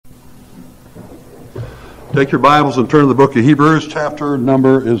Take your Bibles and turn to the book of Hebrews. Chapter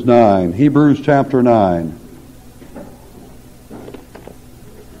number is 9. Hebrews chapter 9.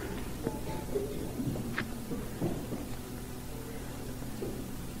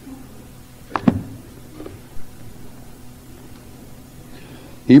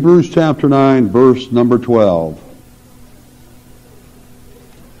 Hebrews chapter 9, verse number 12.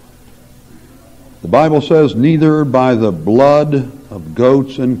 The Bible says, "Neither by the blood of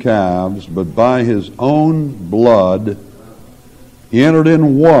goats and calves, but by his own blood he entered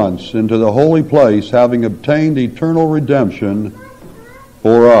in once into the holy place, having obtained eternal redemption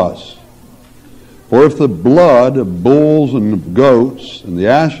for us. For if the blood of bulls and of goats and the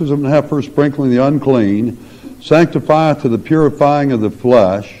ashes of an heifer sprinkling the unclean sanctifieth to the purifying of the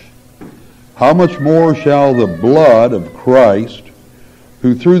flesh, how much more shall the blood of Christ,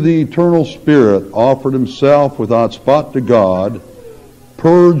 who through the eternal Spirit offered himself without spot to God,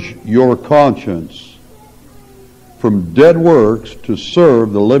 purge your conscience from dead works to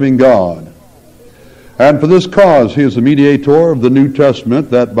serve the living God. And for this cause he is the mediator of the New Testament,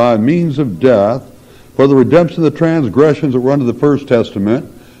 that by means of death, for the redemption of the transgressions that were under the first testament,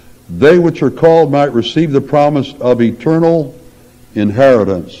 they which are called might receive the promise of eternal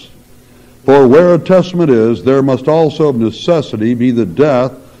inheritance. For where a testament is, there must also of necessity be the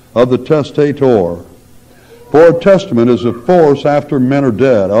death of the testator. For a testament is of force after men are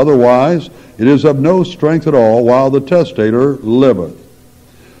dead. Otherwise, it is of no strength at all while the testator liveth.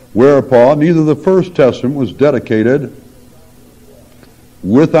 Whereupon, neither the first testament was dedicated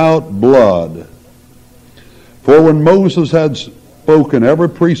without blood. For when Moses had spoken every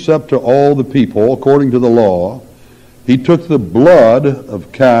precept to all the people according to the law, he took the blood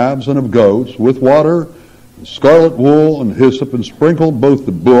of calves and of goats with water, and scarlet wool, and hyssop, and sprinkled both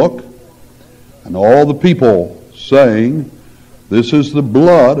the book and all the people, saying, This is the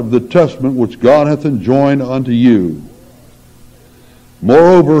blood of the testament which God hath enjoined unto you.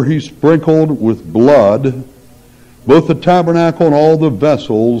 Moreover, he sprinkled with blood both the tabernacle and all the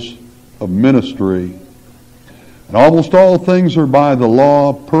vessels of ministry. And almost all things are by the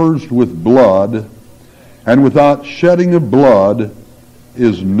law purged with blood, and without shedding of blood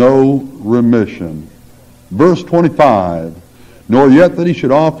is no remission. Verse 25, Nor yet that he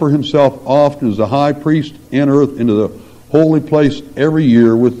should offer himself often as the high priest entereth into the holy place every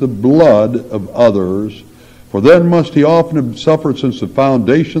year with the blood of others. For then must he often have suffered since the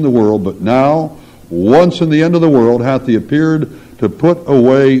foundation of the world. But now, once in the end of the world, hath he appeared to put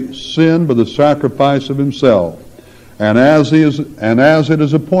away sin by the sacrifice of himself. And as it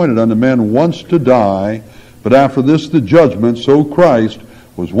is appointed unto men once to die, but after this the judgment, so Christ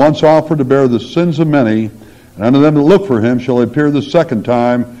was once offered to bear the sins of many, and unto them that look for him shall appear the second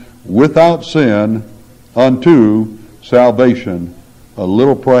time without sin unto salvation." A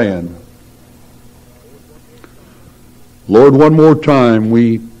little praying. Lord, one more time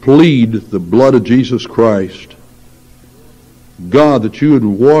we plead the blood of Jesus Christ. God, that you would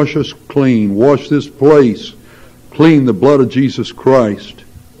wash us clean, wash this place clean, the blood of Jesus Christ.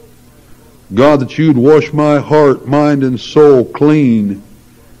 God, that you would wash my heart, mind, and soul clean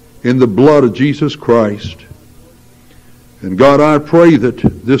in the blood of Jesus Christ. And God, I pray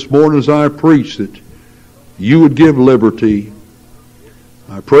that this morning as I preach, that you would give liberty.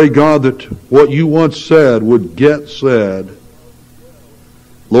 I pray, God, that what you once said would get said.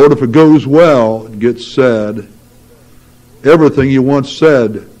 Lord, if it goes well, it gets said. Everything you once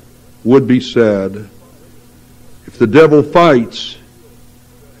said would be said. If the devil fights,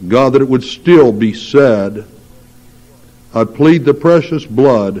 God, that it would still be said. I plead the precious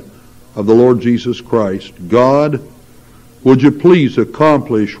blood of the Lord Jesus Christ. God, would you please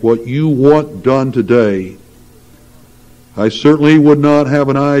accomplish what you want done today? I certainly would not have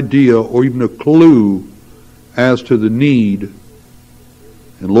an idea or even a clue as to the need.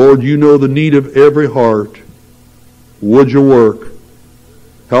 And Lord, you know the need of every heart. Would you work?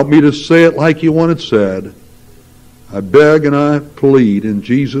 Help me to say it like you want it said. I beg and I plead in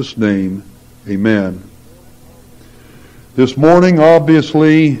Jesus' name, amen. This morning,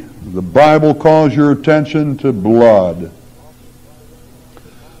 obviously, the Bible calls your attention to blood.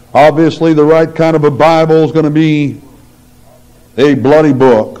 Obviously, the right kind of a Bible is going to be a bloody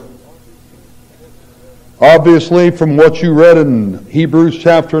book. Obviously, from what you read in Hebrews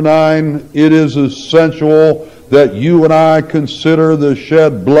chapter 9, it is essential that you and I consider the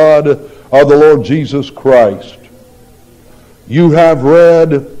shed blood of the Lord Jesus Christ. You have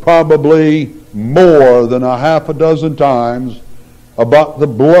read probably more than a half a dozen times about the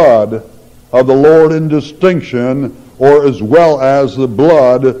blood of the Lord in distinction, or as well as the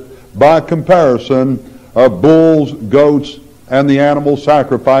blood by comparison of bulls, goats, and the animal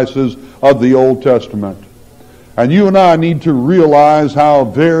sacrifices of the Old Testament. And you and I need to realize how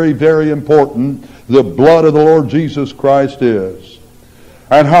very, very important the blood of the Lord Jesus Christ is,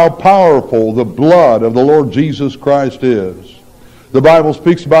 and how powerful the blood of the Lord Jesus Christ is. The Bible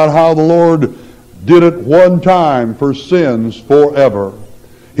speaks about how the Lord did it one time for sins forever.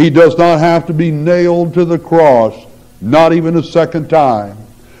 He does not have to be nailed to the cross, not even a second time.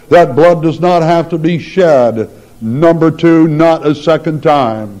 That blood does not have to be shed, number two, not a second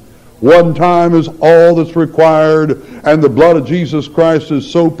time. One time is all that's required, and the blood of Jesus Christ is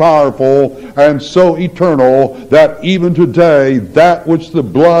so powerful and so eternal that even today, that which the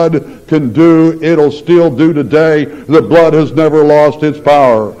blood can do, it'll still do today. The blood has never lost its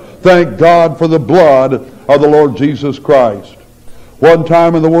power. Thank God for the blood of the Lord Jesus Christ. One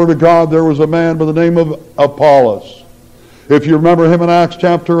time in the Word of God, there was a man by the name of Apollos. If you remember him in Acts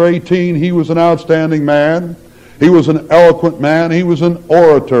chapter 18, he was an outstanding man. He was an eloquent man. He was an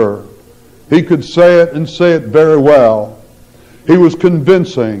orator. He could say it and say it very well. He was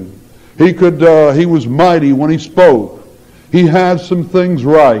convincing. He was mighty when he spoke. He had some things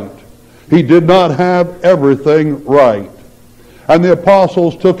right. He did not have everything right. And the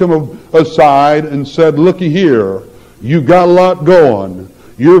apostles took him aside and said, looky here, you got a lot going.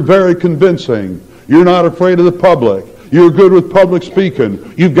 You're very convincing. You're not afraid of the public. You're good with public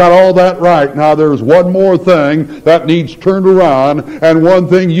speaking. You've got all that right. Now there's one more thing that needs turned around, and one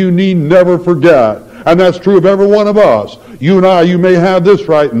thing you need never forget. And that's true of every one of us. You and I, you may have this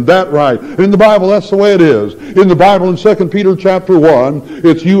right and that right. And in the Bible, that's the way it is. In the Bible, in 2 Peter chapter 1,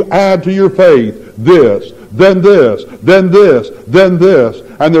 it's you add to your faith this, then this, then this, then this.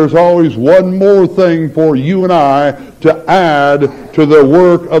 And there's always one more thing for you and I to add to the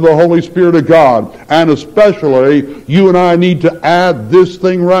work of the Holy Spirit of God. And especially, you and I need to add this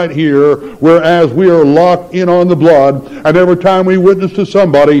thing right here, whereas we are locked in on the blood, and every time we witness to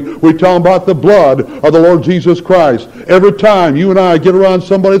somebody, we tell them about the blood of the Lord Jesus Christ. Every time you and I get around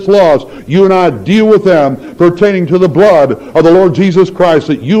somebody that's lost, you and I deal with them pertaining to the blood of the Lord Jesus Christ,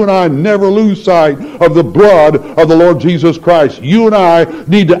 that you and I never lose sight of the blood of the Lord Jesus Christ. You and I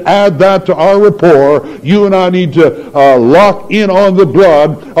need to add that to our rapport. You and I need to lock in on the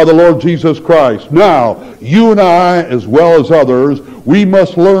blood of the Lord Jesus Christ. Now, you and I, as well as others, we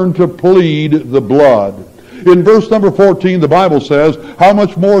must learn to plead the blood. In verse number 14, the Bible says, how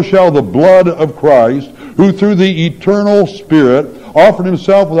much more shall the blood of Christ, who through the eternal Spirit offered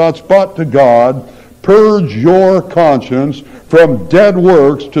himself without spot to God, purge your conscience from dead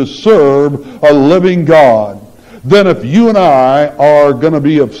works to serve a living God. Then if you and I are going to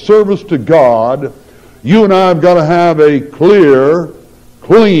be of service to God, you and I have got to have a clear,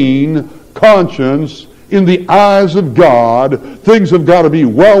 clean conscience in the eyes of God. Things have got to be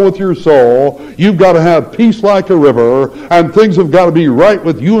well with your soul. You've got to have peace like a river, and things have got to be right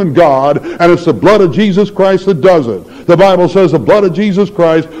with you and God, and it's the blood of Jesus Christ that does it. The Bible says the blood of Jesus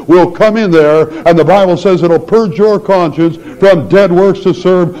Christ will come in there, and the Bible says it'll purge your conscience from dead works to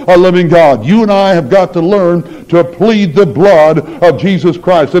serve a living God. You and I have got to learn to plead the blood of Jesus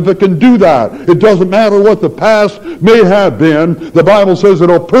Christ. If it can do that, it doesn't matter what the past may have been. The Bible says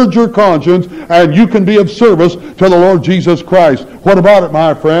it'll purge your conscience, and you can be of service to the Lord Jesus Christ. What about it,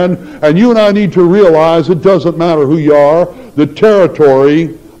 my friend? And you and I need to realize it doesn't matter who you are. The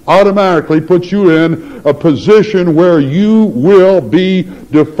territory automatically puts you in a position where you will be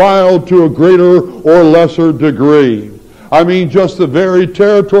defiled to a greater or lesser degree. I mean, just the very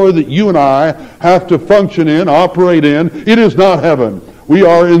territory that you and I have to function in, operate in, it is not heaven. We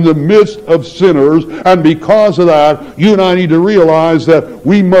are in the midst of sinners, and because of that, you and I need to realize that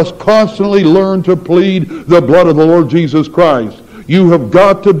we must constantly learn to plead the blood of the Lord Jesus Christ. You have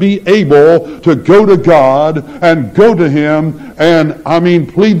got to be able to go to God and go to Him and,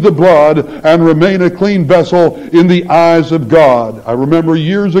 plead the blood and remain a clean vessel in the eyes of God. I remember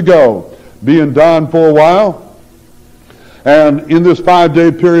years ago being down for a while, and in this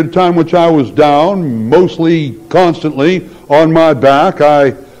 5-day period of time which I was down, mostly constantly on my back,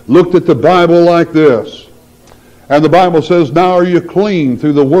 I looked at the Bible like this. And the Bible says, now are you clean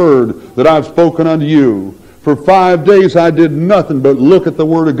through the word that I've spoken unto you? For 5 days I did nothing but look at the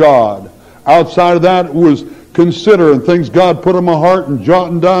Word of God. Outside of that, it was considering things God put in my heart and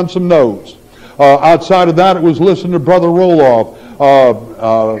jotting down some notes. Outside of that, it was listening to Brother Roloff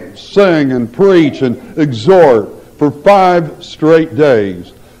sing and preach and exhort for 5 straight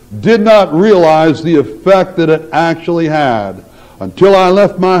days. Did not realize the effect that it actually had until I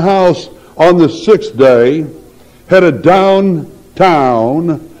left my house on the 6th day, headed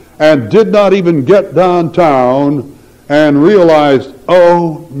downtown, and did not even get downtown and realized,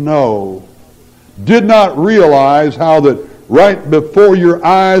 oh no. Did not realize how that right before your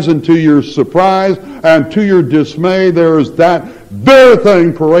eyes, and to your surprise and to your dismay, there is that very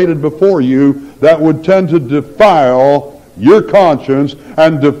thing paraded before you that would tend to defile your conscience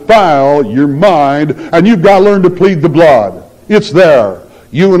and defile your mind, and you've got to learn to plead the blood. It's there.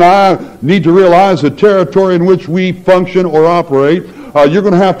 You and I need to realize the territory in which we function or operate. You're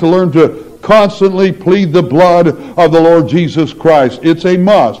going to have to learn to constantly plead the blood of the Lord Jesus Christ. It's a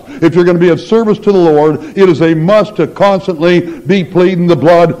must. If you're going to be of service to the Lord, it is a must to constantly be pleading the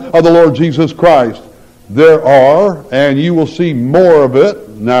blood of the Lord Jesus Christ. There are, and you will see more of it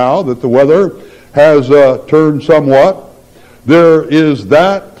now that the weather has turned somewhat, there is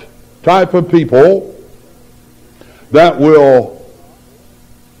that type of people that will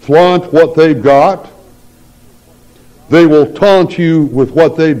flaunt what they've got. They will taunt you with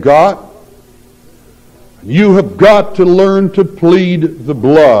what they've got. You have got to learn to plead the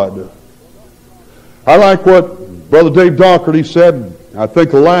blood. I like what Brother Dave Doherty said, I think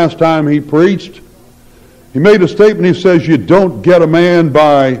the last time he preached. He made a statement, he says, you don't get a man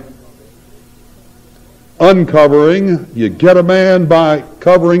by uncovering, you get a man by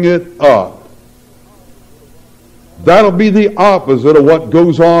covering it up. That'll be the opposite of what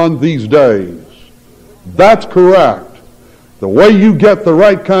goes on these days. That's correct. The way you get the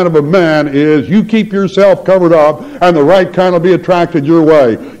right kind of a man is you keep yourself covered up, and the right kind will be attracted your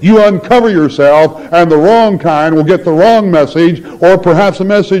way. You uncover yourself, and the wrong kind will get the wrong message, or perhaps a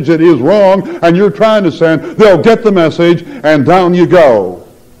message that is wrong and you're trying to send. They'll get the message, and down you go.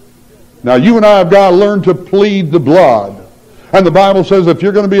 Now you and I have got to learn to plead the blood. And the Bible says if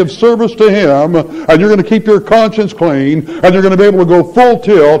you're going to be of service to Him, and you're going to keep your conscience clean, and you're going to be able to go full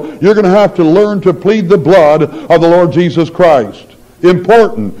tilt, you're going to have to learn to plead the blood of the Lord Jesus Christ.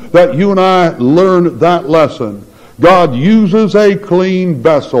 Important that you and I learn that lesson. God uses a clean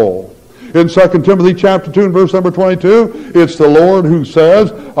vessel. In 2 Timothy chapter 2 and verse number 22, it's the Lord who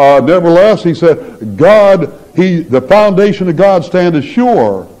says, nevertheless, He said, the foundation of God standeth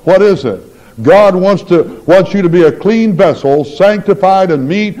sure. What is it? God wants you to be a clean vessel, sanctified and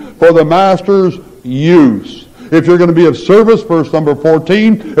meet for the Master's use. If you're going to be of service, verse number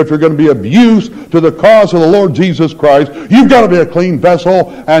 14, if you're going to be of use to the cause of the Lord Jesus Christ, you've got to be a clean vessel,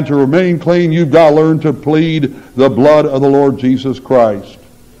 and to remain clean, you've got to learn to plead the blood of the Lord Jesus Christ.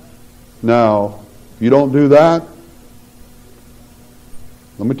 Now, if you don't do that,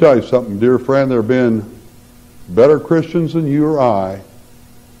 let me tell you something, dear friend, there have been better Christians than you or I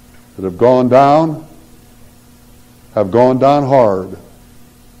that have gone down hard,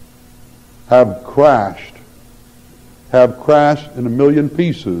 have crashed in a million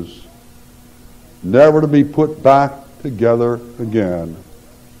pieces, never to be put back together again.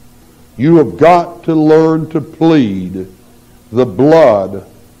 You have got to learn to plead the blood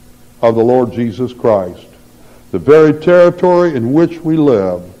of the Lord Jesus Christ. The very territory in which we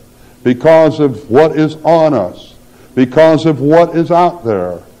live, because of what is on us, because of what is out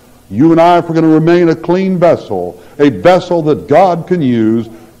there. You and I, if we're going to remain a clean vessel, a vessel that God can use,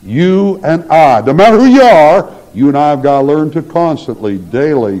 you and I, no matter who you are, you and I have got to learn to constantly,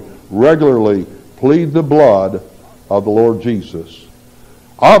 daily, regularly plead the blood of the Lord Jesus.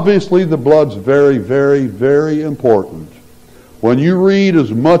 Obviously, the blood's very, very, very important. When you read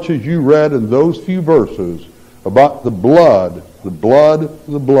as much as you read in those few verses about the blood,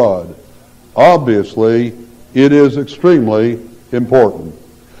 obviously, it is extremely important.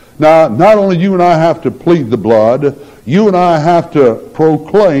 Now, not only you and I have to plead the blood, you and I have to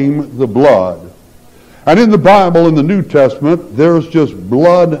proclaim the blood. And in the Bible, in the New Testament, there's just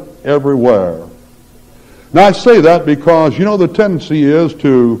blood everywhere. Now, I say that because, you know, the tendency is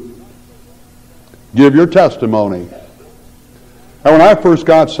to give your testimony. And when I first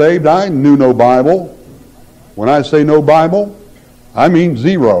got saved, I knew no Bible. When I say no Bible, I mean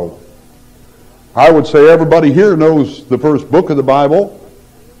zero. I would say everybody here knows the first book of the Bible.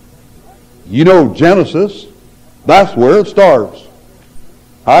 You know Genesis. That's where it starts.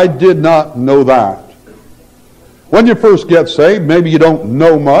 I did not know that. When you first get saved, maybe you don't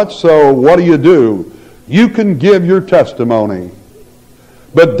know much, so what do? You can give your testimony.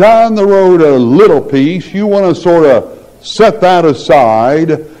 But down the road a little piece, you want to sort of set that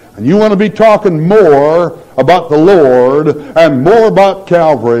aside, and you want to be talking more about the Lord, and more about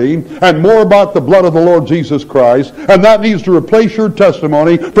Calvary, and more about the blood of the Lord Jesus Christ, and that needs to replace your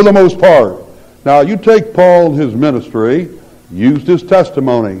testimony for the most part. Now, you take Paul and his ministry, used his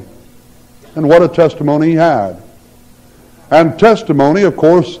testimony, and what a testimony he had. And testimony, of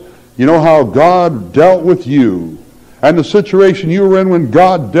course, you know how God dealt with you, and the situation you were in when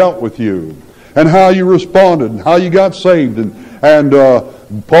God dealt with you, and how you responded, and how you got saved, and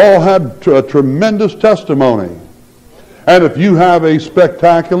Paul had a tremendous testimony. And if you have a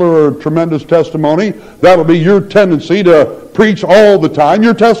spectacular or tremendous testimony, that'll be your tendency to preach all the time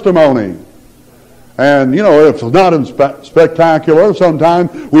your testimony. And, you know, if it's not spectacular,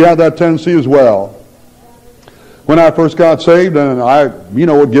 sometimes we have that tendency as well. When I first got saved, and I,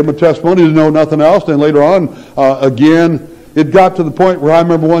 would give my testimony, didn't know nothing else. Then later on, again, it got to the point where I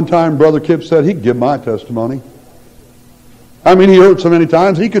remember one time Brother Kip said he could give my testimony. I mean, he heard so many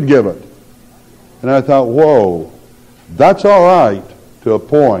times he could give it. And I thought, whoa, that's all right to a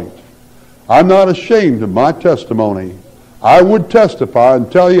point. I'm not ashamed of my testimony. I would testify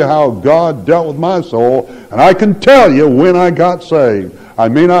and tell you how God dealt with my soul, and I can tell you when I got saved. I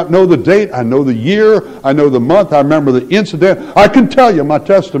may not know the date, I know the year, I know the month, I remember the incident. I can tell you my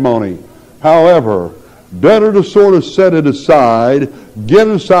testimony. However, better to sort of set it aside, get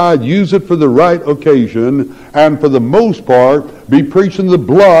it aside, use it for the right occasion, and for the most part, be preaching the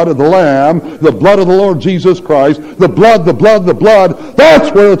blood of the Lamb, the blood of the Lord Jesus Christ, the blood, the blood, the blood. That's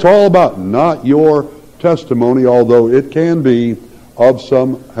what it's all about, not your testimony, although it can be of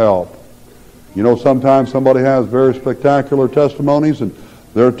some help. You know, sometimes somebody has very spectacular testimonies, and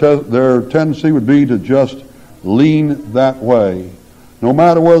their tendency would be to just lean that way. No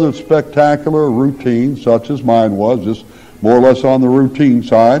matter whether it's spectacular or routine, such as mine was, just more or less on the routine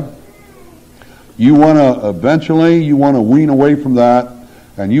side, you want to eventually, wean away from that,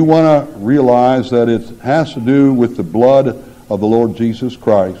 and you want to realize that it has to do with the blood of the Lord Jesus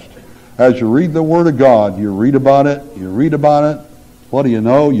Christ. As you read the Word of God, you read about it, what do you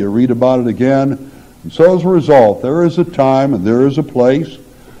know? You read about it again. And so as a result, there is a time and there is a place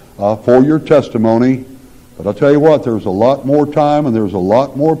for your testimony. But I'll tell you what, there's a lot more time and there's a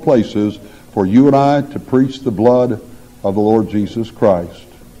lot more places for you and I to preach the blood of the Lord Jesus Christ.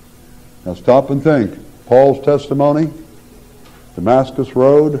 Now stop and think. Paul's testimony, Damascus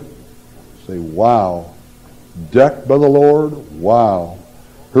Road, say, wow. Decked by the Lord, wow.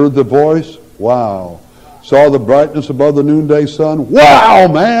 Heard the voice, wow. Saw the brightness above the noonday sun, wow,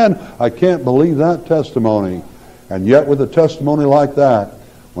 man. I can't believe that testimony. And yet with a testimony like that,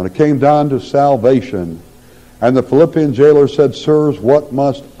 when it came down to salvation, and the Philippian jailer said, sirs, what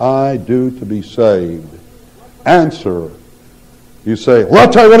must I do to be saved? Answer. You say, well,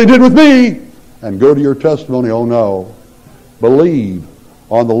 I'll tell you what he did with me. And go to your testimony, oh no. Believe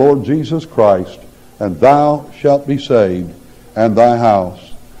on the Lord Jesus Christ, and thou shalt be saved, and thy house.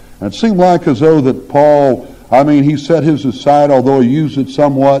 And it seemed like as though that Paul, he set his aside, although he used it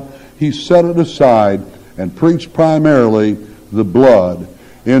somewhat, he set it aside and preached primarily the blood.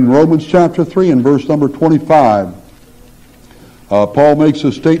 In Romans chapter 3 and verse number 25, Paul makes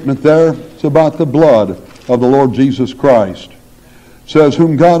a statement there. It's about the blood of the Lord Jesus Christ. It says,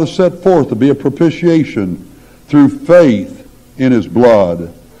 whom God has set forth to be a propitiation through faith in his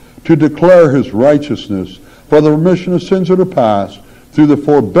blood, to declare his righteousness for the remission of sins that are past, through the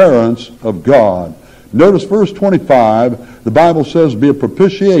forbearance of God. Notice verse 25, the Bible says, be a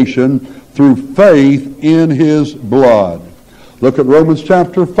propitiation through faith in his blood. Look at Romans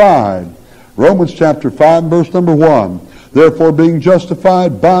chapter 5. Romans chapter 5, verse number 1. Therefore, being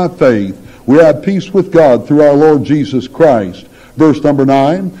justified by faith, we have peace with God through our Lord Jesus Christ. Verse number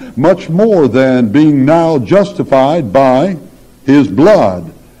 9, much more than being now justified by his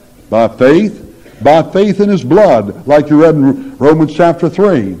blood. By faith in his blood, like you read in Romans chapter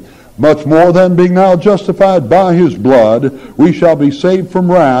 3. Much more than being now justified by his blood, we shall be saved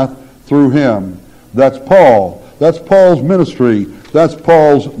from wrath through him. That's Paul. That's Paul's ministry. That's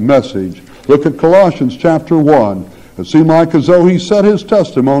Paul's message. Look at Colossians chapter 1. It seemed like as though he set his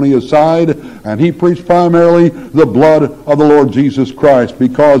testimony aside and he preached primarily the blood of the Lord Jesus Christ,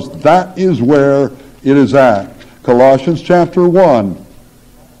 because that is where it is at. Colossians chapter 1.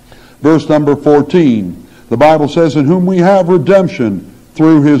 Verse number 14, the Bible says, in whom we have redemption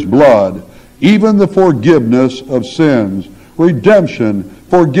through his blood, even the forgiveness of sins. Redemption,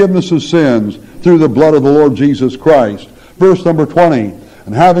 forgiveness of sins through the blood of the Lord Jesus Christ. Verse number 20,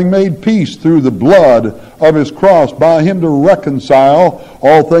 and having made peace through the blood of his cross, by him to reconcile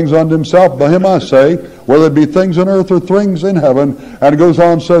all things unto himself. By him I say, whether it be things on earth or things in heaven. And it goes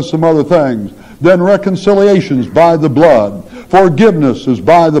on and says some other things. Then reconciliations by the blood. Forgiveness is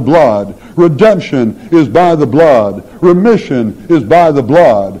by the blood. Redemption is by the blood. Remission is by the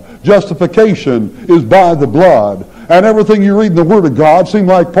blood. Justification is by the blood. and everything you read in the Word of God seemed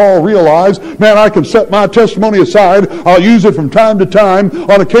like Paul realized, man, I can set my testimony aside. I'll use it from time to time.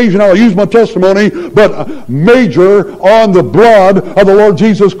 On occasion, I'll use my testimony, but major on the blood of the Lord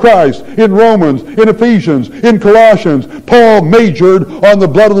Jesus Christ. In Romans, in Ephesians, in Colossians, Paul majored on the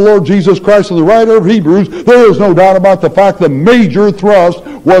blood of the Lord Jesus Christ. And the writer of Hebrews, there is no doubt about the fact the major thrust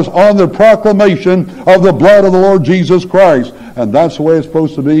was on the proclamation of the blood of the Lord Jesus Christ. And that's the way it's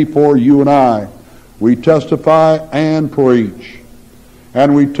supposed to be for you and I. We testify and preach.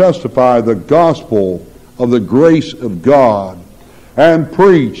 And we testify the gospel of the grace of God. And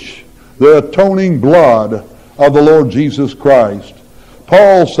preach the atoning blood of the Lord Jesus Christ.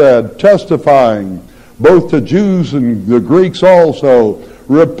 Paul said, testifying both to Jews and the Greeks also,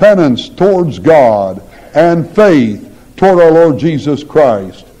 repentance towards God and faith toward our Lord Jesus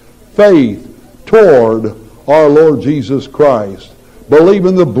Christ. Faith toward our Lord Jesus Christ. Believe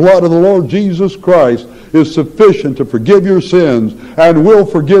in the blood of the Lord Jesus Christ is sufficient to forgive your sins and will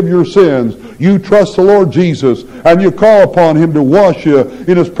forgive your sins. You trust the Lord Jesus and you call upon Him to wash you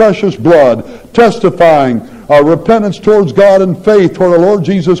in His precious blood, testifying repentance towards God and faith toward our Lord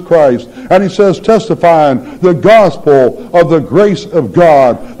Jesus Christ. And he says, testifying the gospel of the grace of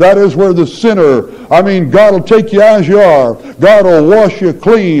God. That is where the sinner, God will take you as you are. God will wash you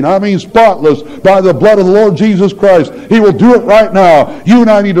clean, spotless, by the blood of the Lord Jesus Christ. He will do it right now. You and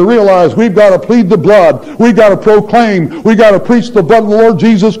I need to realize we've got to plead the blood. We've got to proclaim. We've got to preach the blood of the Lord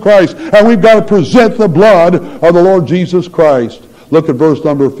Jesus Christ. And we've got to present the blood of the Lord Jesus Christ. Look at verse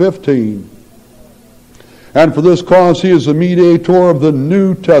number 15. And for this cause he is the mediator of the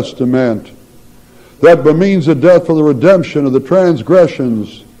New Testament, that by means of death for the redemption of the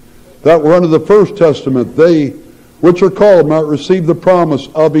transgressions that were under the first testament, they which are called might receive the promise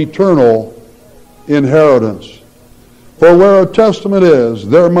of eternal inheritance. For where a testament is,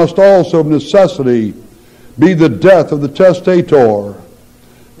 there must also of necessity be the death of the testator.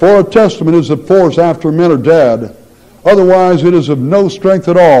 For a testament is of force after men are dead, otherwise it is of no strength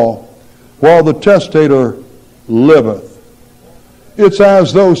at all while the testator liveth. It's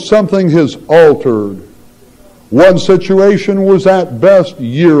as though something has altered. One situation was at best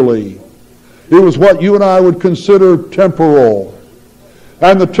yearly. It was what you and I would consider temporal.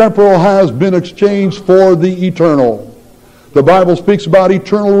 And the temporal has been exchanged for the eternal. The Bible speaks about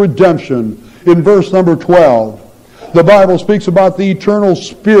eternal redemption in verse number 12. The Bible speaks about the eternal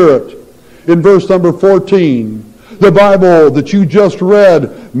Spirit in verse number 14. The Bible that you just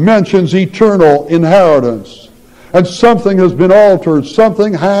read mentions eternal inheritance. And something has been altered.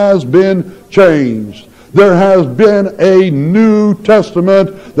 Something has been changed. There has been a New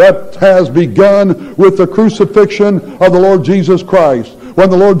Testament that has begun with the crucifixion of the Lord Jesus Christ. When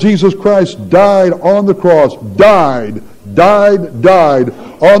the Lord Jesus Christ died on the cross, died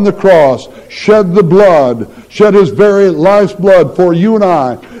on the cross, shed the blood, shed His very life's blood for you and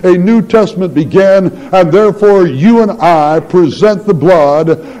I. A New Testament began, and therefore you and I present the blood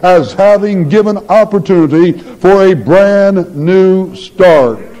as having given opportunity for a brand new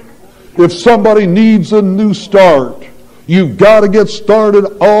start. If somebody needs a new start, you've got to get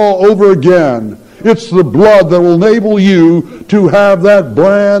started all over again. It's the blood that will enable you to have that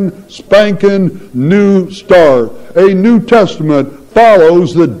brand spanking new start. A New Testament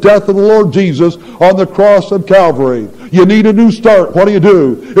follows the death of the Lord Jesus on the cross of Calvary. You need a new start. What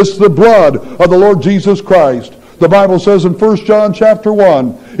do? It's the blood of the Lord Jesus Christ. The Bible says in 1 John chapter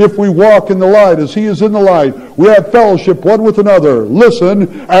 1, if we walk in the light as He is in the light, we have fellowship one with another.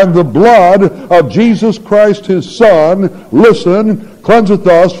 Listen, and the blood of Jesus Christ His Son, listen, cleanseth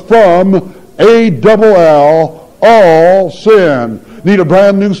us from all sin. Need a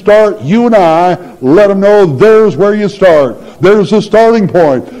brand new start? You and I, let them know there's where you start. There's the starting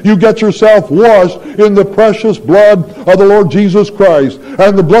point. You get yourself washed in the precious blood of the Lord Jesus Christ.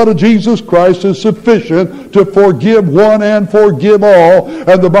 And the blood of Jesus Christ is sufficient to forgive one and forgive all.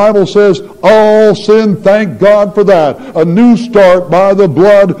 And the Bible says, all sin, thank God for that. A new start by the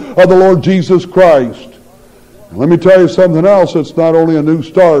blood of the Lord Jesus Christ. Let me tell you something else. It's not only a new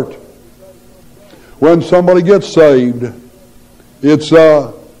start. When somebody gets saved, it's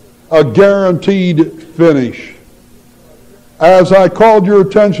a guaranteed finish. As I called your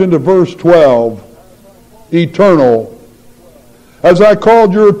attention to verse 12, eternal. As I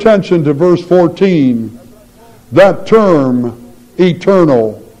called your attention to verse 14, that term,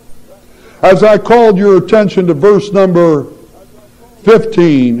 eternal. As I called your attention to verse number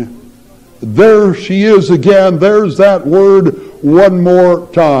 15, there she is again. There's that word one more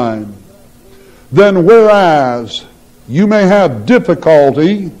time. Then whereas you may have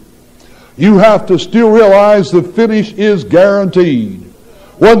difficulty, you have to still realize the finish is guaranteed.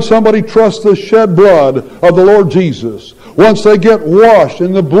 Once somebody trusts the shed blood of the Lord Jesus, once they get washed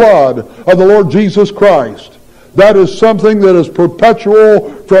in the blood of the Lord Jesus Christ, that is something that is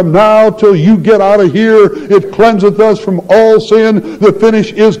perpetual from now till you get out of here. It cleanseth us from all sin. The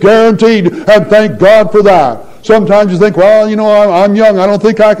finish is guaranteed, and thank God for that. Sometimes you think, well, I'm young. I don't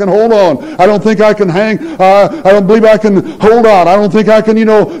think I can hold on. I don't think I can hang. I don't believe I can hold on. I don't think I can,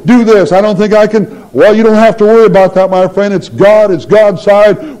 do this. I don't think I can. Well, you don't have to worry about that, my friend. It's God. It's God's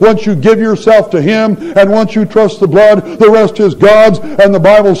side. Once you give yourself to Him and once you trust the blood, the rest is God's. And the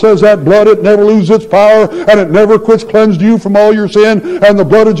Bible says that blood, it never loses its power and it never quits cleansed you from all your sin. And the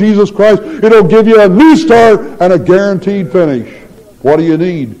blood of Jesus Christ, it'll give you a new start and a guaranteed finish. What do you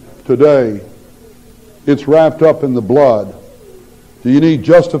need today? It's wrapped up in the blood. Do you need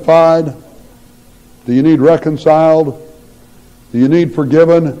justified? Do you need reconciled? Do you need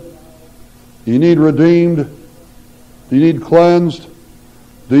forgiven? Do you need redeemed? Do you need cleansed?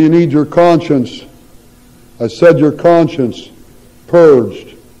 Do you need your conscience? I said your conscience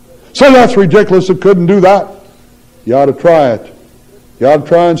purged. Say that's ridiculous. It couldn't do that. You ought to try it. You ought to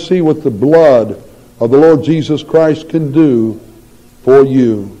try and see what the blood of the Lord Jesus Christ can do for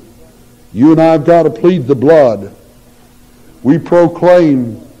you. You and I have got to plead the blood. We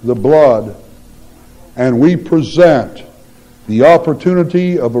proclaim the blood, and we present the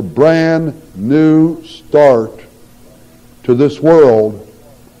opportunity of a brand new start to this world,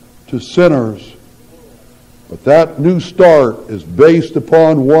 to sinners. But that new start is based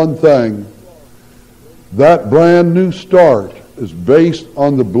upon one thing. That brand new start is based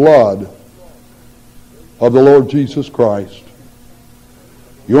on the blood of the Lord Jesus Christ.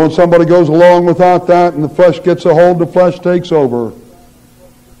 You know, when somebody goes along without that and the flesh gets a hold, the flesh takes over.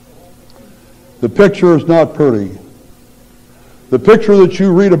 The picture is not pretty. The picture that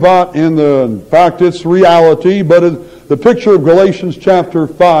you read about in fact, it's reality, but the picture of Galatians chapter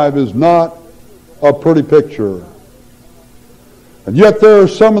 5 is not a pretty picture. And yet there are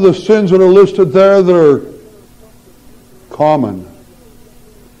some of the sins that are listed there that are common.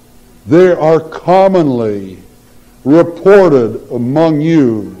 They are commonly reported among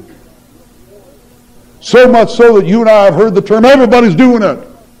you. So much so that you and I have heard the term, everybody's doing it.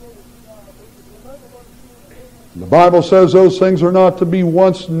 The Bible says those things are not to be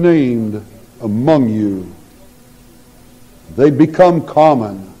once named among you. They become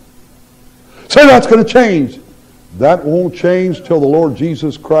common. Say that's going to change. That won't change till the Lord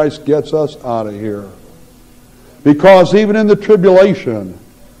Jesus Christ gets us out of here. Because even in the tribulation,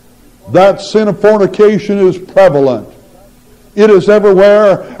 that sin of fornication is prevalent. It is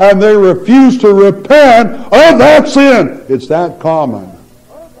everywhere, and they refuse to repent of that sin. It's that common.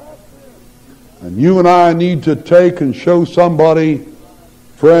 And you and I need to take and show somebody,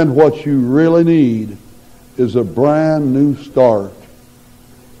 friend, what you really need is a brand new start.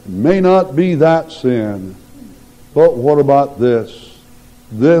 It may not be that sin, but what about this?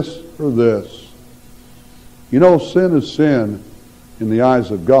 This or this? You know, sin is sin in the eyes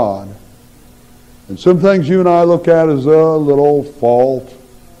of God. And some things you and I look at as a little fault,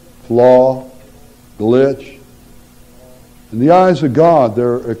 flaw, glitch. In the eyes of God,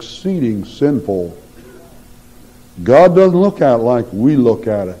 they're exceeding sinful. God doesn't look at it like we look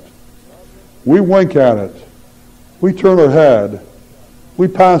at it. We wink at it. We turn our head. We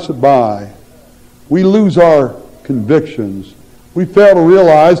pass it by. We lose our convictions. We fail to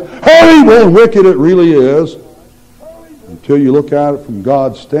realize how evil and wicked it really is until you look at it from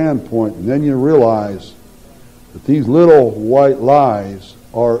God's standpoint, and then you realize that these little white lies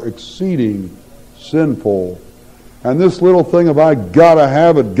are exceeding sinful. And this little thing of I gotta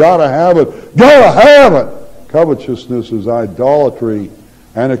have it, gotta have it, gotta have it. Covetousness is idolatry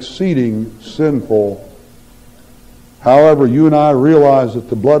and exceeding sinful. However, you and I realize that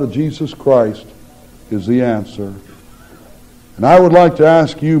the blood of Jesus Christ is the answer. And I would like to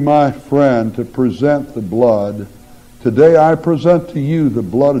ask you, my friend, to present the blood. Today I present to you the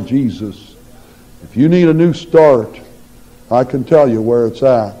blood of Jesus. If you need a new start, I can tell you where it's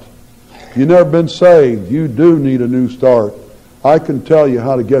at. If you've never been saved, you do need a new start. I can tell you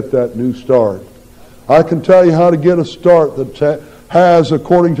how to get that new start. I can tell you how to get a start that has,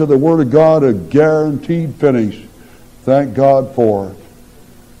 according to the Word of God, a guaranteed finish. Thank God for it.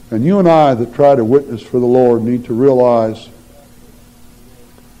 And you and I that try to witness for the Lord need to realize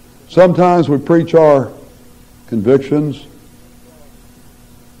sometimes we preach our convictions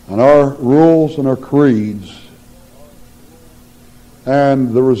and our rules and our creeds,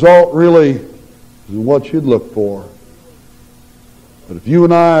 and the result really is what you'd look for. But if you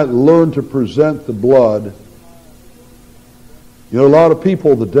and I learn to present the blood, you know, a lot of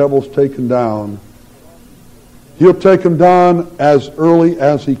people the devil's taken down. He'll take them down as early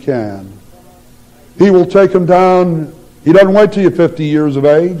as He can. He will take them down. He doesn't wait till you're 50 years of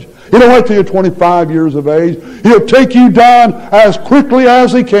age. He don't wait till you're 25 years of age. He'll take you down as quickly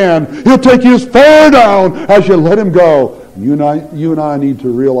as He can. He'll take you as far down as you let Him go. You and I need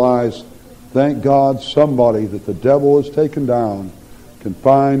to realize, thank God, somebody that the devil has taken down can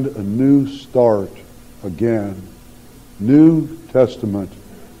find a new start again. New Testament.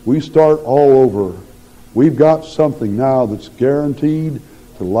 We start all over. We've got something now that's guaranteed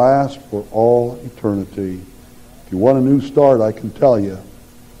to last for all eternity. If you want a new start, I can tell you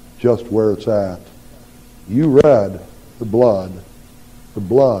just where it's at. You read the blood, the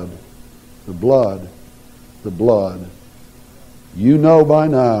blood, the blood, the blood. You know by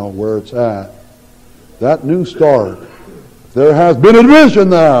now where it's at. That new start. There has been a division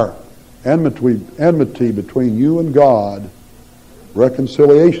there. Enmity between you and God.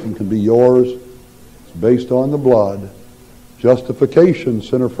 Reconciliation can be yours. It's based on the blood. Justification,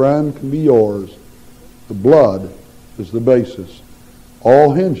 sinner friend, can be yours. The blood is the basis.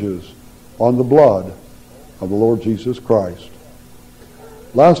 All hinges on the blood of the Lord Jesus Christ.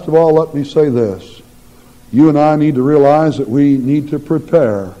 Last of all, let me say this. You and I need to realize that we need to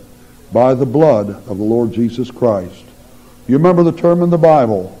prepare by the blood of the Lord Jesus Christ. You remember the term in the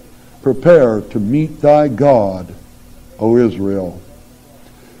Bible, prepare to meet thy God, O Israel.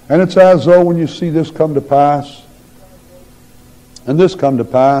 And it's as though when you see this come to pass, and this come to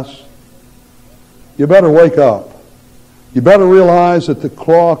pass, you better wake up. You better realize that the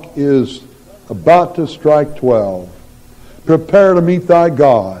clock is about to strike 12. Prepare to meet thy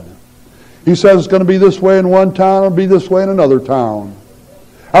God. He says it's going to be this way in one town, it'll be this way in another town.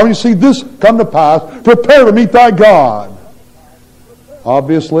 And when you see this come to pass, prepare to meet thy God.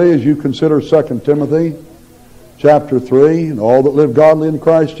 Obviously, as you consider 2 Timothy chapter 3, and all that live godly in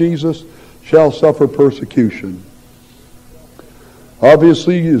Christ Jesus shall suffer persecution.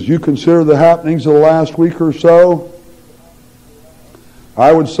 Obviously, as you consider the happenings of the last week or so,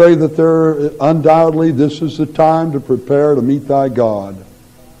 I would say that undoubtedly this is the time to prepare to meet thy God.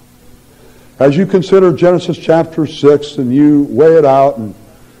 As you consider Genesis chapter 6 and you weigh it out, and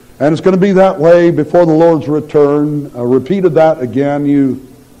it's going to be that way before the Lord's return, repeated that again, you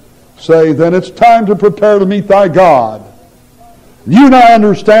say, then it's time to prepare to meet thy God. You and I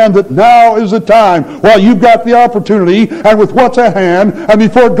understand that now is the time. Well, you've got the opportunity, and with what's at hand, and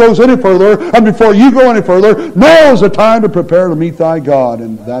before it goes any further, and before you go any further, now is the time to prepare to meet thy God.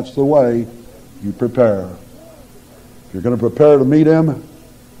 And that's the way you prepare. If you're going to prepare to meet Him,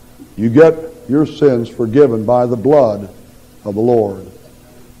 you get your sins forgiven by the blood of the Lord.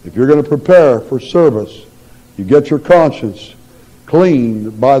 If you're going to prepare for service, you get your conscience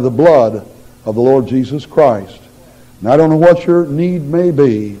cleaned by the blood of the Lord Jesus Christ. And I don't know what your need may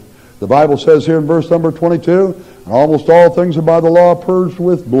be. The Bible says here in verse number 22, almost all things are by the law purged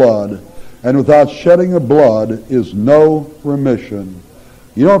with blood, and without shedding of blood is no remission.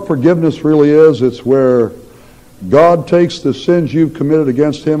 You know what forgiveness really is? It's where God takes the sins you've committed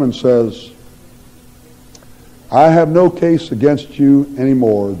against Him and says, I have no case against you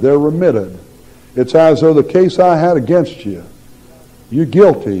anymore. They're remitted. It's as though the case I had against you, you're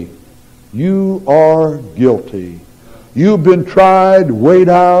guilty. You are guilty. You've been tried, weighed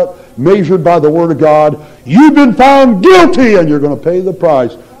out, measured by the Word of God. You've been found guilty, and you're going to pay the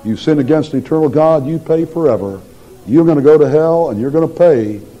price. You sin against an eternal God, you pay forever. You're going to go to hell, and you're going to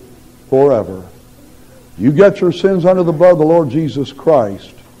pay forever. You get your sins under the blood of the Lord Jesus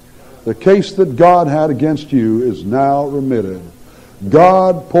Christ. The case that God had against you is now remitted.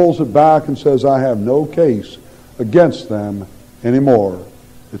 God pulls it back and says, I have no case against them anymore.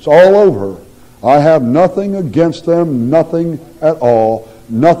 It's all over. I have nothing against them, nothing at all,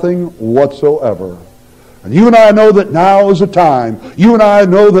 nothing whatsoever. And you and I know that now is the time. You and I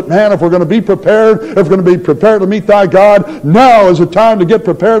know that, man, if we're going to be prepared, if we're going to be prepared to meet thy God, now is the time to get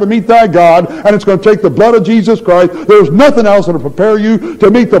prepared to meet thy God, and it's going to take the blood of Jesus Christ. There's nothing else that will prepare you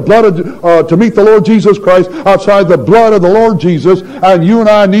to meet the blood of, to meet the Lord Jesus Christ outside the blood of the Lord Jesus. And you and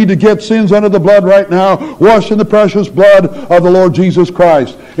I need to get sins under the blood right now, washed in the precious blood of the Lord Jesus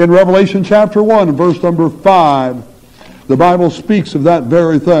Christ. In Revelation chapter 1, and verse number 5, the Bible speaks of that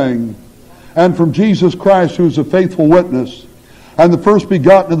very thing. And from Jesus Christ, who is a faithful witness, and the first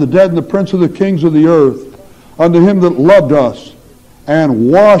begotten of the dead, and the prince of the kings of the earth, unto him that loved us,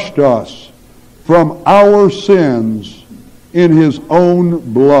 and washed us from our sins in his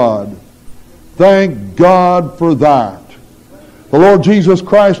own blood. Thank God for that. The Lord Jesus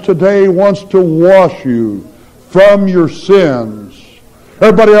Christ today wants to wash you from your sins.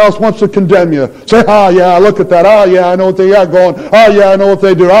 Everybody else wants to condemn you. Say, oh yeah, look at that. Oh yeah, I know what they got going. Oh yeah, I know what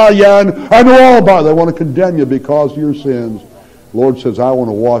they do. Oh yeah, I know all about it. They want to condemn you because of your sins. The Lord says, I want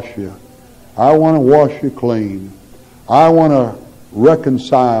to wash you. I want to wash you clean. I want to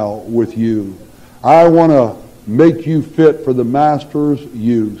reconcile with you. I want to make you fit for the Master's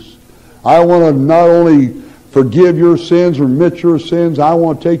use. I want to not only forgive your sins, remit your sins, I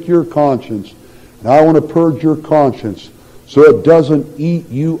want to take your conscience and I want to purge your conscience so it doesn't eat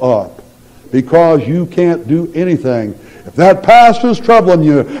you up, because you can't do anything. If that past is troubling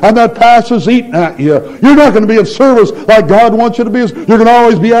you and that past is eating at you, you're not going to be of service like God wants you to be. You're going to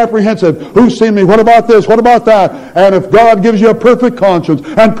always be apprehensive. Who's seen me? What about this? What about that? And if God gives you a perfect conscience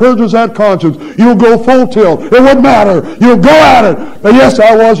and purges that conscience, you'll go full tilt. It wouldn't matter. You'll go at it. But yes,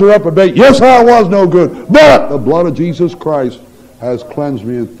 I was a reprobate. Yes, I was no good. But the blood of Jesus Christ has cleansed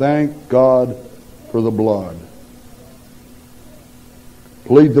me, and thank God for the blood.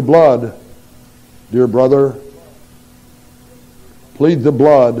 Plead the blood, dear brother. Plead the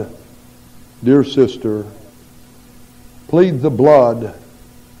blood, dear sister. Plead the blood,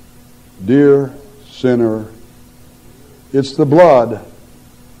 dear sinner. It's the blood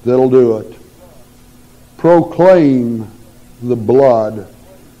that'll do it. Proclaim the blood.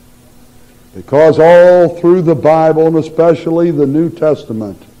 Because all through the Bible, and especially the New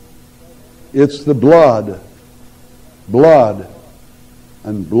Testament, it's the blood, blood,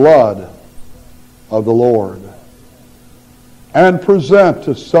 and blood of the Lord. And present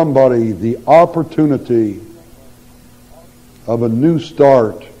to somebody the opportunity of a new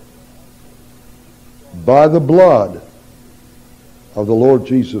start by the blood of the Lord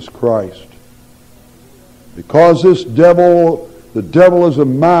Jesus Christ. Because the devil is a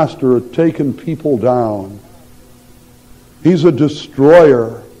master at taking people down. He's a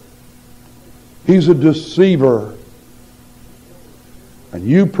destroyer. He's a deceiver. And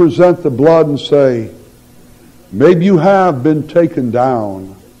you present the blood and say, maybe you have been taken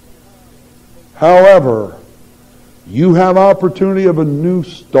down. However, you have opportunity of a new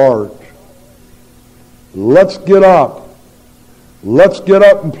start. Let's get up. Let's get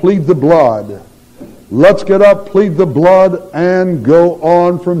up and plead the blood. Let's get up, plead the blood, and go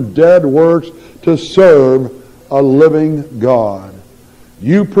on from dead works to serve a living God.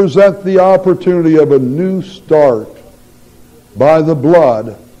 You present the opportunity of a new start by the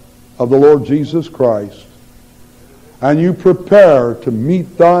blood of the Lord Jesus Christ. And you prepare to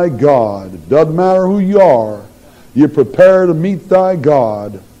meet thy God. It doesn't matter who you are. You prepare to meet thy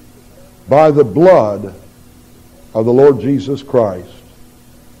God by the blood of the Lord Jesus Christ.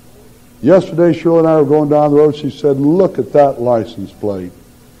 Yesterday, Shirley and I were going down the road. She said, look at that license plate.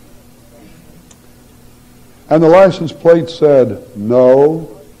 And the license plate said,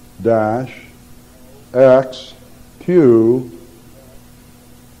 no, dash, X, Q,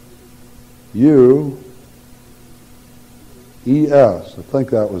 U, ES. I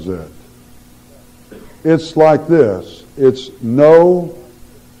think that was it. It's like this. It's no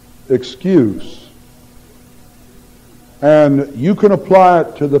excuse. And you can apply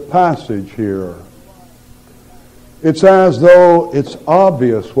it to the passage here. It's as though it's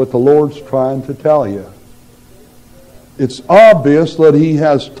obvious what the Lord's trying to tell you. It's obvious that He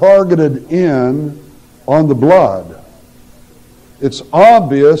has targeted in on the blood. It's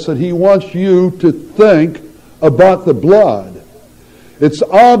obvious that He wants you to think about the blood. It's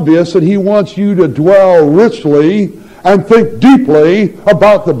obvious that He wants you to dwell richly and think deeply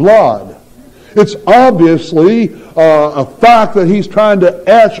about the blood. It's obviously a fact that He's trying to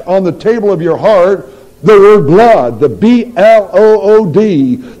etch on the table of your heart the word blood, the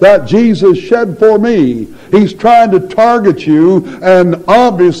B-L-O-O-D, that Jesus shed for me. He's trying to target you and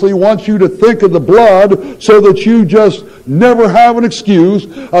obviously wants you to think of the blood so that you just never have an excuse,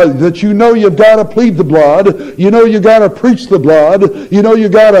 that you know you've got to plead the blood, you know you've got to preach the blood, you know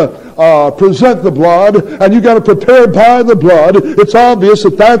you've got to present the blood, and you've got to prepare by the blood. It's obvious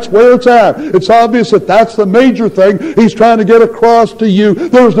that that's where it's at. It's obvious that that's the major thing He's trying to get across to you.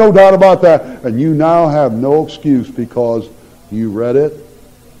 There's no doubt about that. And you now have no excuse because you read it,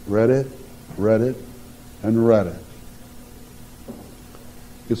 and read it.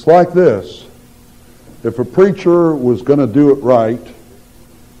 It's like this. If a preacher was going to do it right,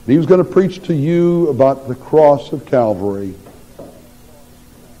 he was going to preach to you about the cross of Calvary,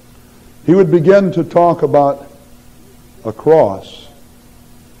 he would begin to talk about a cross,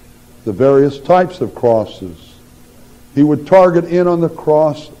 the various types of crosses. He would target in on the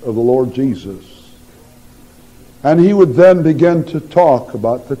cross of the Lord Jesus. And he would then begin to talk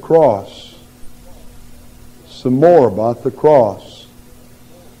about the cross. Some more about the cross.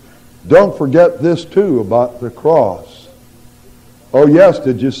 Don't forget this too about the cross. Oh yes,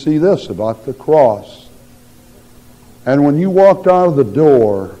 did you see this about the cross? And when you walked out of the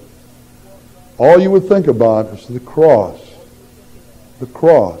door, all you would think about is the cross. The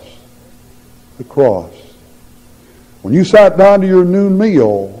cross. The cross. When you sat down to your noon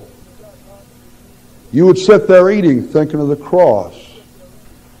meal, you would sit there eating thinking of the cross.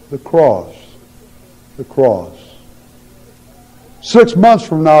 The cross. The cross. 6 months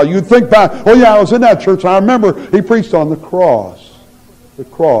from now, you'd think back, oh yeah, I was in that church and I remember he preached on the cross. The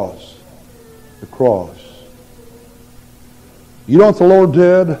cross. The cross. You know what the Lord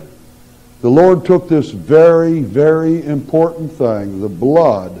did? The Lord took this very, very important thing, the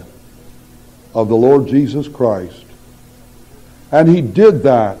blood of the Lord Jesus Christ, and He did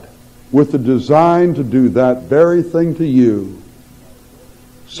that with the design to do that very thing to you,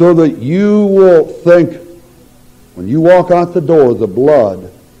 so that you will think, when you walk out the door, the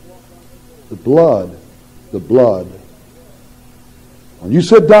blood, the blood, the blood. When you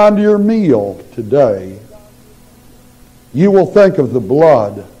sit down to your meal today, you will think of the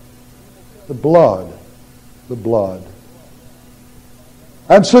blood, the blood, the blood.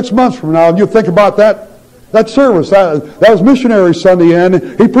 And 6 months from now, you'll think about that service. That was Missionary Sunday,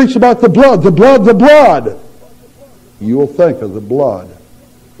 and he preached about the blood, the blood, the blood. You will think of the blood,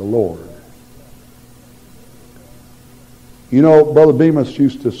 the Lord. You know, Brother Bemis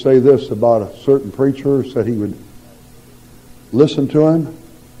used to say this about a certain preacher, said he would listen to him,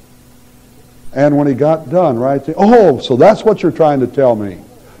 and when he got done, right, oh, so that's what you're trying to tell me.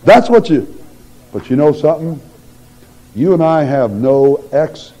 That's what you... But you know something? You and I have no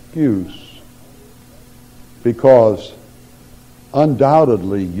excuse, because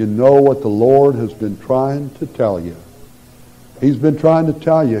undoubtedly you know what the Lord has been trying to tell you. He's been trying to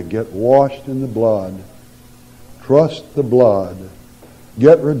tell you, get washed in the blood. Trust the blood.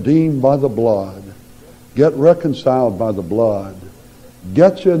 Get redeemed by the blood. Get reconciled by the blood.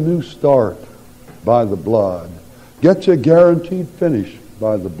 Get you a new start by the blood. Get you a guaranteed finish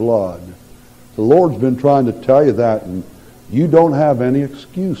by the blood. The Lord's been trying to tell you that, and you don't have any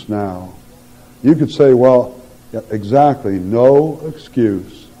excuse now. You could say, well, yeah, exactly, no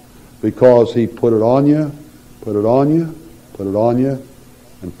excuse, because He put it on you, put it on you, put it on you,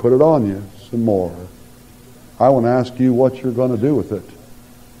 and put it on you some more. I want to ask you what you're going to do with it.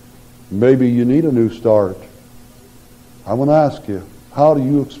 Maybe you need a new start. I want to ask you, how do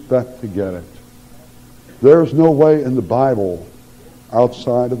you expect to get it? There's no way in the Bible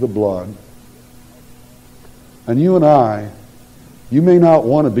outside of the blood. And you and I, you may not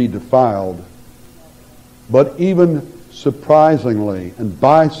want to be defiled, but even surprisingly and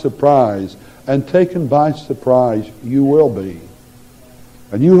by surprise and taken by surprise, you will be.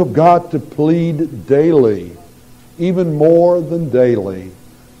 And you have got to plead daily, even more than daily.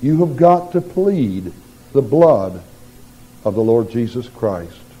 You have got to plead the blood of the Lord Jesus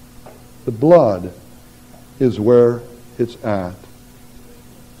Christ. The blood is where it's at.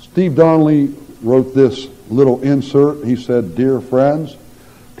 Steve Donnelly wrote this little insert. He said, "Dear friends,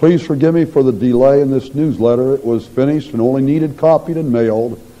 please forgive me for the delay in this newsletter. It was finished and only needed copied and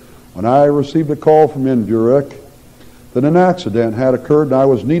mailed when I received a call from Inburg that an accident had occurred and I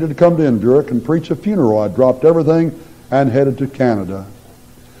was needed to come to Inburg and preach a funeral. I dropped everything and headed to Canada.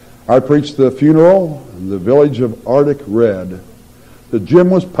 I preached the funeral in the village of Arctic Red. The gym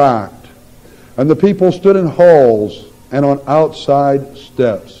was packed, and the people stood in halls and on outside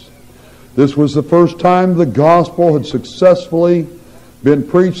steps. This was the first time the gospel had successfully been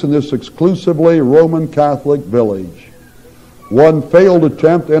preached in this exclusively Roman Catholic village. One failed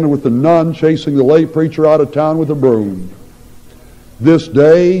attempt ended with the nun chasing the lay preacher out of town with a broom. This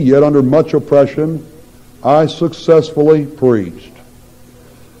day, yet under much oppression, I successfully preached.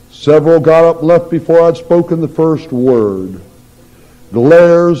 Several got up and left before I'd spoken the first word.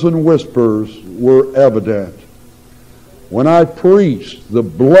 Glares and whispers were evident. When I preached the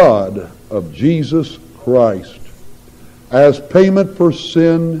blood of Jesus Christ as payment for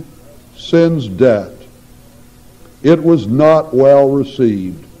sin's debt, it was not well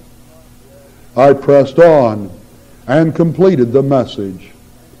received. I pressed on and completed the message.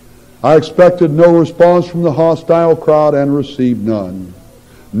 I expected no response from the hostile crowd and received none.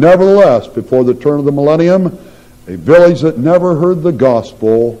 Nevertheless, before the turn of the millennium, a village that never heard the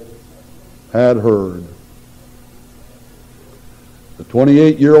gospel had heard. The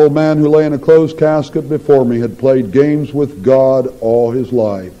 28-year-old man who lay in a closed casket before me had played games with God all his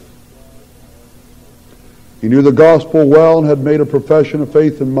life. He knew the gospel well and had made a profession of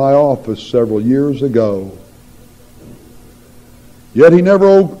faith in my office several years ago. Yet he never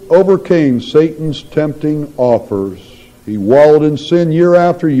overcame Satan's tempting offers. He wallowed in sin year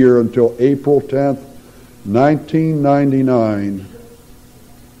after year until April 10th, 1999,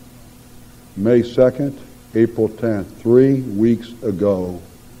 May 2nd, April 10th, 3 weeks ago.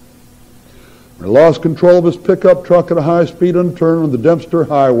 He lost control of his pickup truck at a high speed on a turn on the Dempster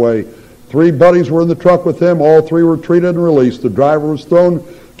Highway. 3 buddies were in the truck with him. All 3 were treated and released. The driver was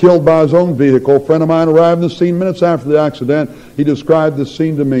killed by his own vehicle. A friend of mine arrived on the scene minutes after the accident. He described the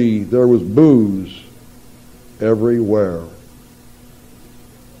scene to me. There was booze everywhere.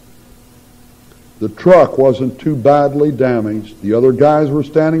 The truck wasn't too badly damaged. The other guys were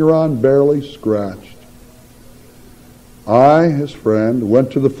standing around barely scratched. I, his friend,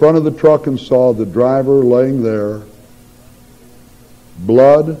 went to the front of the truck and saw the driver laying there.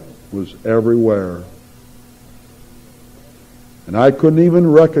 Blood was everywhere. And I couldn't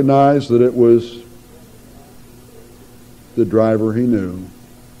even recognize that it was the driver he knew.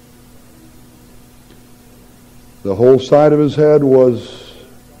 The whole side of his head was,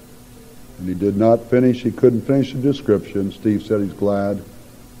 and he did not finish, he couldn't finish the description. Steve said he's glad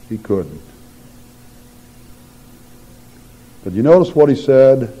he couldn't. But you notice what he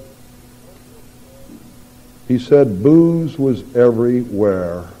said? He said booze was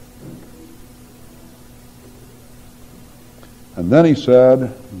everywhere. And then he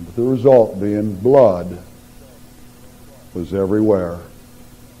said, the result being blood was everywhere.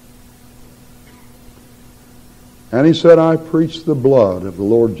 And he said, I preach the blood of the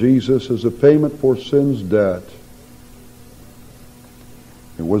Lord Jesus as a payment for sin's debt.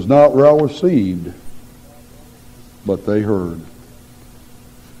 It was not well received, but they heard.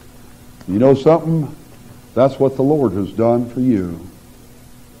 You know something? That's what the Lord has done for you.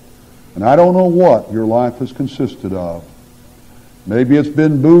 And I don't know what your life has consisted of. Maybe it's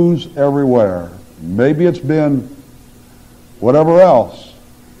been booze everywhere. Maybe it's been whatever else,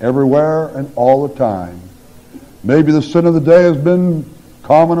 everywhere and all the time. Maybe the sin of the day has been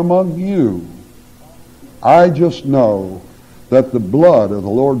common among you. I just know that the blood of the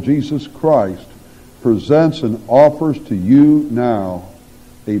Lord Jesus Christ presents and offers to you now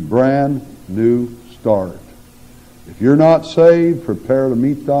a brand new start. If you're not saved, prepare to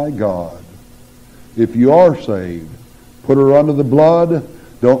meet thy God. If you are saved, put her under the blood.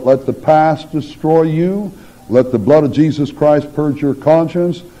 Don't let the past destroy you. Let the blood of Jesus Christ purge your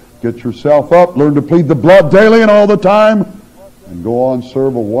conscience. Get yourself up. Learn to plead the blood daily and all the time. And go on,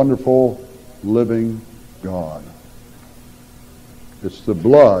 serve a wonderful, living God. It's the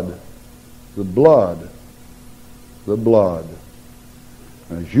blood, the blood, the blood.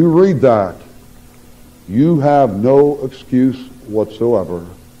 And as you read that, you have no excuse whatsoever.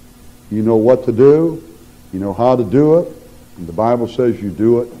 You know what to do. You know how to do it. And the Bible says you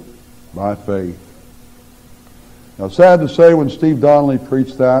do it by faith. Now, sad to say, when Steve Donnelly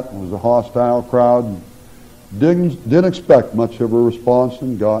preached that, it was a hostile crowd. Didn't expect much of a response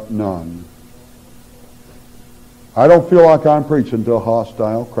and got none. I don't feel like I'm preaching to a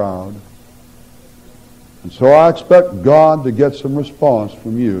hostile crowd. And so I expect God to get some response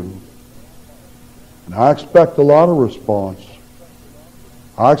from you. And I expect a lot of response.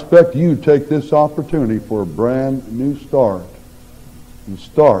 I expect you to take this opportunity for a brand new start. And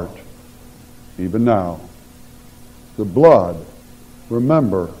start even now. The blood.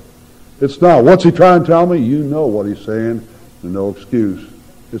 Remember, it's not, what's he trying to tell me? You know what he's saying. There's no excuse.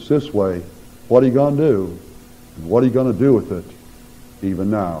 It's this way. What are you going to do? And what are you going to do with it even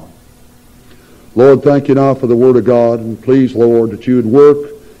now? Lord, thank you now for the Word of God. And please, Lord, that you would work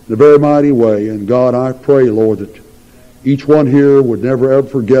in a very mighty way. And God, I pray, Lord, that each one here would never ever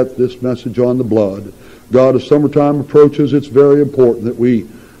forget this message on the blood. God, as summertime approaches, it's very important that we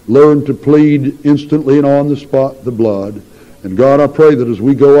learn to plead instantly and on the spot the blood. And God, I pray that as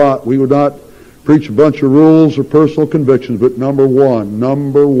we go out, we would not preach a bunch of rules or personal convictions, but number one,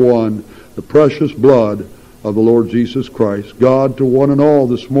 the precious blood of the Lord Jesus Christ. God, to one and all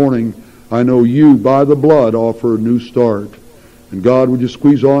this morning, I know you, by the blood, offer a new start. And God, would you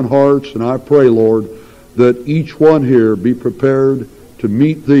squeeze on hearts? And I pray, Lord, that each one here be prepared to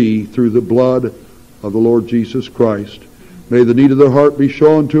meet thee through the blood of the Lord Jesus Christ. May the need of their heart be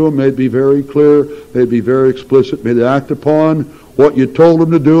shown to them. May it be very clear. May it be very explicit. May they act upon what you told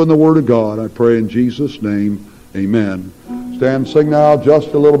them to do in the Word of God. I pray in Jesus' name, amen. Stand and sing now just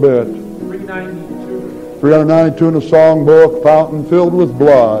a little bit. 392 in the songbook, fountain filled with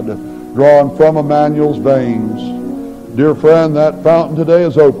blood, drawn from Emmanuel's veins. Dear friend, that fountain today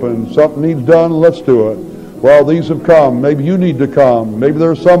is open. Something needs done, let's do it. Well, these have come. Maybe you need to come. Maybe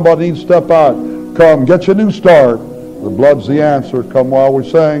there's somebody needs to step out. Come, get you a new start. The blood's the answer. Come while we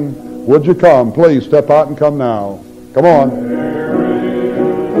sing. Would you come? Please step out and come now. Come on.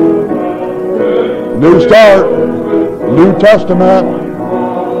 New start. New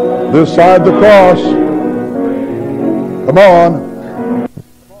Testament. This side the cross. Come on.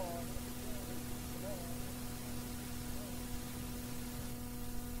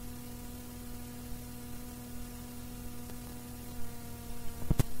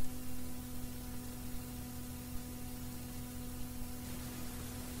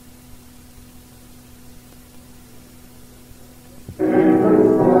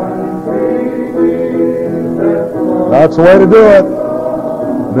 That's the way to do it.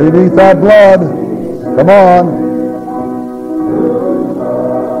 Beneath that blood. Come on.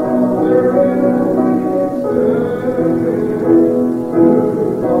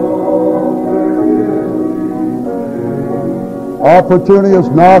 Opportunity is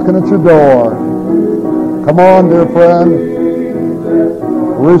knocking at your door. Come on, dear friend.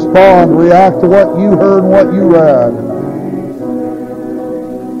 Respond, react to what you heard and what you read.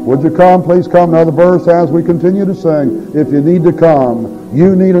 Would you come? Please come. Another verse as we continue to sing. If you need to come,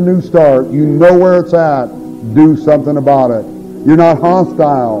 you need a new start. You know where it's at. Do something about it. You're not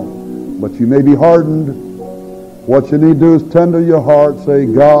hostile, but you may be hardened. What you need to do is tender your heart. Say,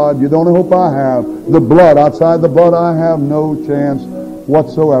 God, you don't know hope I have. The blood, outside the blood, I have no chance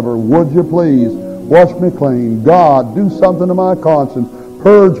whatsoever. Would you please wash me clean? God, do something to my conscience.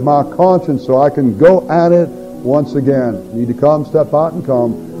 Purge my conscience so I can go at it once again. You need to come, step out and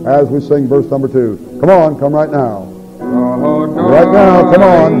come as we sing verse number 2. Come on, come right now. Right now, come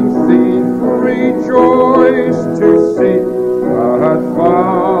on. Rejoice to see that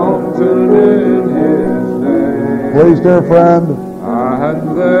fountain in His name. Please, dear friend.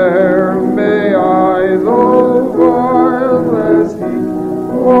 And there may I, though vile as He,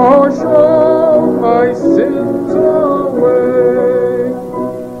 wash all my sins away.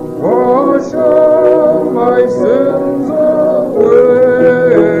 Wash all my sins away.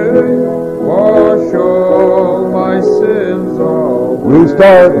 Wash all my sins away. New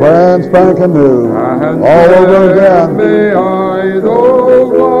start, brand spanking new. And all over again. May I, though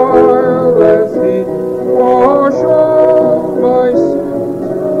vile as He, wash all my sins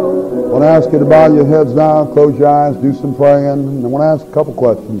away. I want to ask you to bow your heads now, close your eyes, do some praying. And I want to ask a couple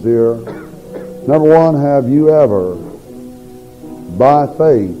questions here. Number one, have you ever, by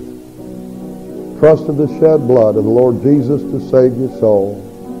faith, trusted the shed blood of the Lord Jesus to save your soul?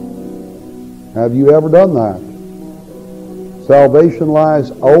 Have you ever done that? Salvation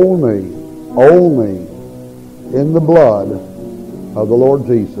lies only in the blood of the Lord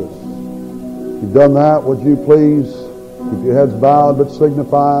Jesus. If you've done that, would you please keep your heads bowed but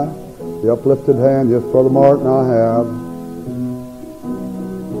signify the uplifted hand? Yes, Brother Martin, I have.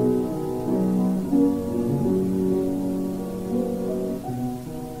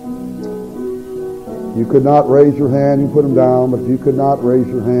 You could not raise your hand. You put them down, but you could not raise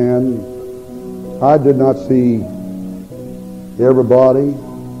your hand. I did not see everybody.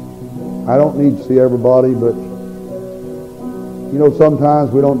 I don't need to see everybody, but you know,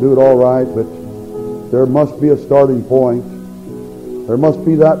 sometimes we don't do it all right, but there must be a starting point. There must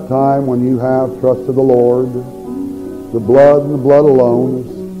be that time when you have trusted the Lord. The blood and the blood alone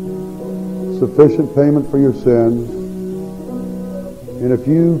is sufficient payment for your sins. And if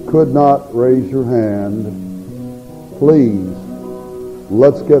you could not raise your hand, please,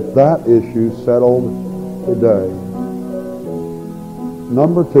 let's get that issue settled today.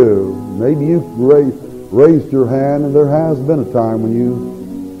 Number two, maybe you've raised your hand and there has been a time when you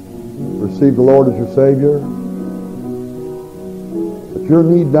received the Lord as your Savior. But your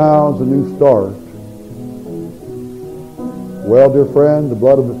need now is a new start. Well, dear friend, the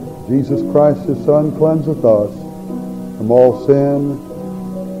blood of Jesus Christ, His Son, cleanseth us from all sin.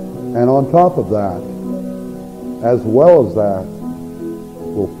 And on top of that, as well as that,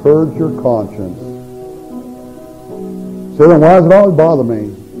 will purge your conscience. So then why does it always bother me?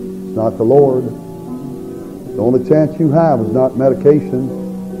 It's not the Lord. The only chance you have is not medication,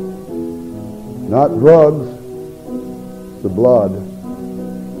 not drugs, it's the blood.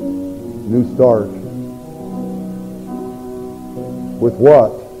 New start. With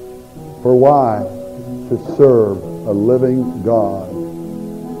what? For why? To serve a living God.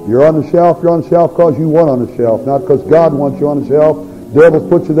 You're on the shelf because you want on the shelf, not because God wants you on the shelf. The devil's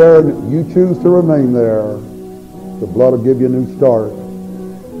put you there and you choose to remain there. The blood will give you a new start.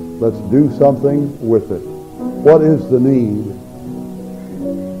 Let's do something with it. What is the need?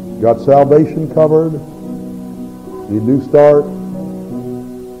 Got salvation covered? Need a new start?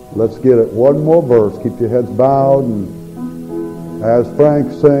 Let's get it. One more verse. Keep your heads bowed. And as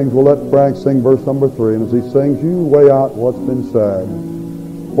Frank sings, we'll let Frank sing verse number 3. And as he sings, you weigh out what's been said.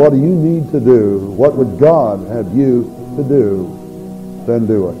 What do you need to do? What would God have you to do? Then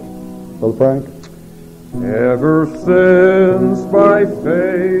do it. Brother Frank? Ever since by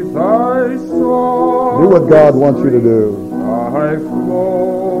faith I saw, do what God wants you to do. Thy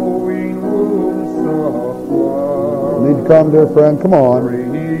flowing wounds supply. You need to come, dear friend. Come on.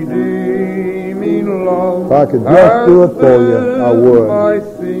 Redeeming love. If I could just do it for you, I would. My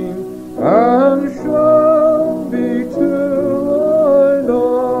theme, and shall be till I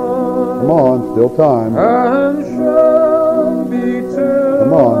die. Come on, still time. And shall be till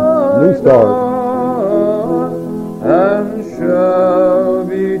Come on, new start. I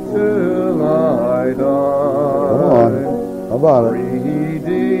about it?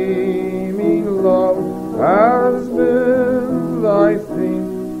 Redeeming love has been thy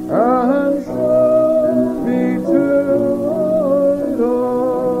theme, and shall be till I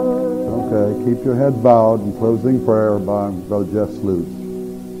die. Okay, keep your head bowed in closing prayer by Brother Jeff Slutes.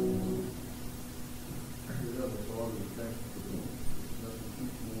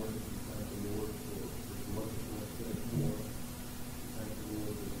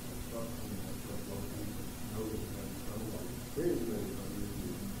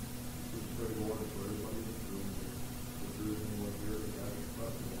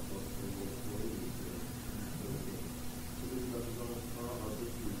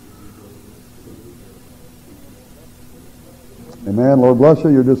 Amen. Lord bless you.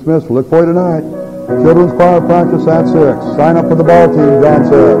 You're dismissed. We'll look for you tonight. Children's choir practice at 6. Sign up for the ball team, John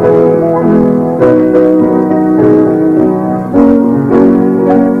said.